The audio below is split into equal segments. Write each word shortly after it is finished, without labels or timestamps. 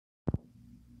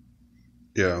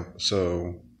Yeah,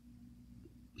 so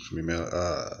it's gonna be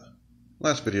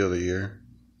last video of the year.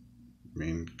 I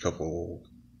mean, couple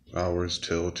hours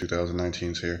till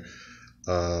 2019's here.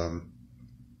 Um,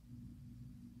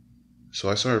 so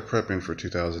I started prepping for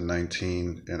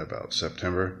 2019 in about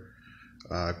September.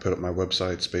 I put up my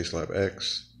website,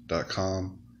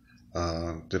 spacelabx.com.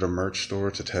 Did a merch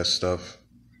store to test stuff,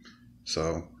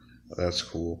 so that's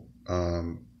cool.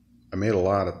 I made a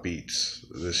lot of beats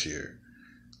this year.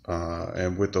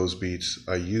 And with those beats,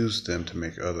 I used them to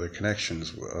make other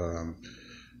connections.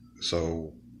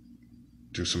 So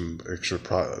do some extra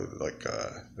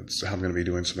I'm going to be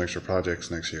doing some extra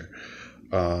projects next year.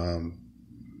 Um,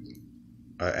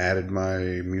 I added my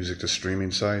music to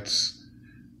streaming sites.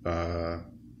 Uh,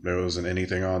 there wasn't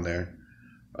anything on there.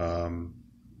 Um,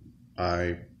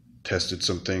 I tested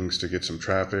some things to get some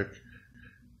traffic.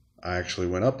 I actually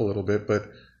went up a little bit,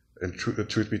 but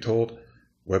truth be told,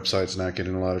 website's not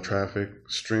getting a lot of traffic.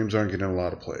 Streams aren't getting a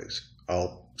lot of plays.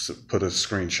 I'll put a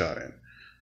screenshot in.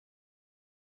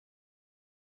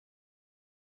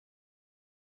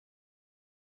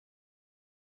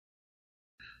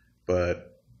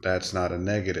 But that's not a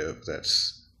negative.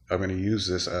 That's I'm going to use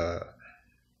this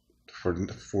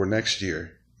for next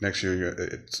year. Next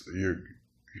year,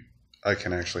 I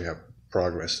can actually have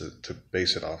progress to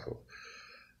base it off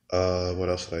of. What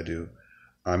else did I do?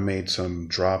 I made some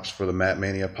drops for the Matt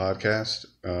Mania podcast.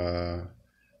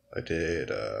 I did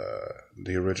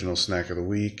the original snack of the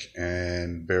week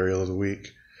and burial of the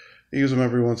week. I use them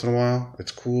every once in a while.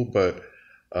 It's cool, but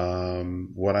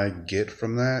what I get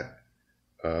from that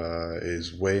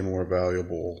is way more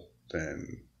valuable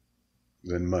than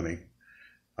money.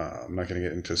 I'm not going to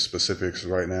get into specifics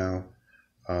right now,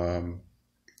 um,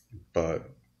 but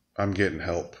I'm getting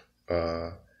help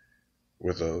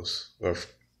with those, or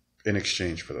in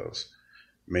exchange for those.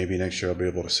 Maybe next year I'll be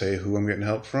able to say who I'm getting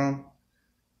help from,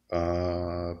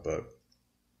 but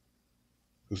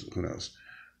who knows?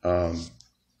 Um,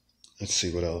 let's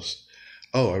see what else.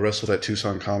 Oh, I wrestled at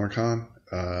Tucson Comic Con.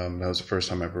 That was the first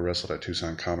time I ever wrestled at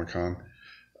Tucson Comic Con.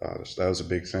 So that was a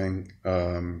big thing.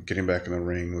 Getting back in the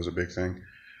ring was a big thing.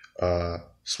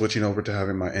 Switching over to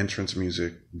having my entrance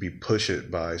music be Push It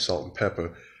by Salt and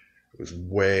Pepper was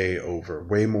way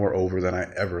more over than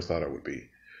I ever thought it would be.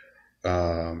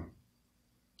 Um,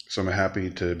 so I'm happy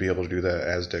to be able to do that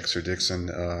as Dexter Dixon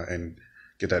and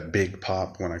get that big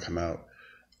pop when I come out.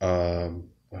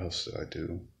 What else did I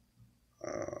do?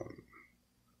 Um,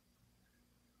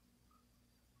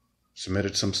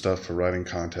 Submitted some stuff for writing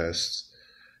contests.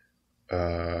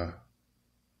 Uh,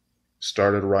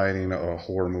 Started writing a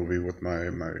horror movie with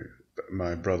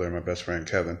my brother and my best friend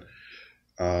Kevin.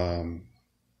 Um,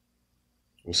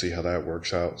 we'll see how that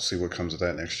works out. See what comes of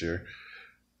that next year.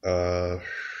 Uh,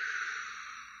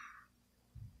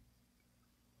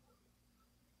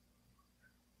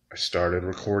 I started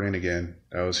recording again.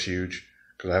 That was huge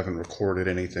because I haven't recorded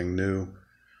anything new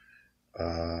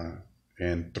uh,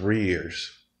 in 3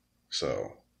 years.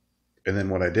 So, and then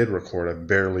what I did record, I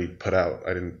barely put out.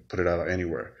 I didn't put it out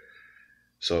anywhere.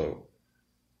 So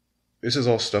this is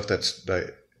all stuff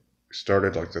that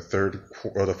started like the third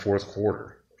or the fourth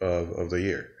quarter of the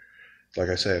year. Like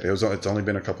I said, it's only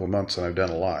been a couple of months and I've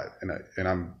done a lot, and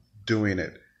I'm doing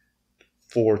it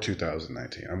for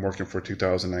 2019. I'm working for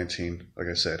 2019. Like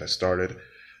I said, I started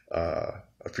uh,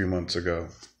 a few months ago,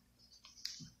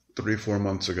 3 4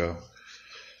 months ago.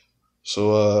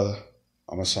 So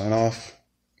I'm gonna sign off.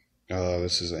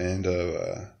 This is the end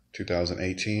of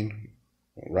 2018.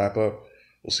 We'll wrap up.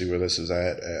 We'll see where this is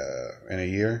at in a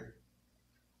year.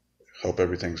 Hope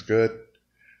everything's good.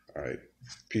 All right.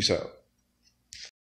 Peace out.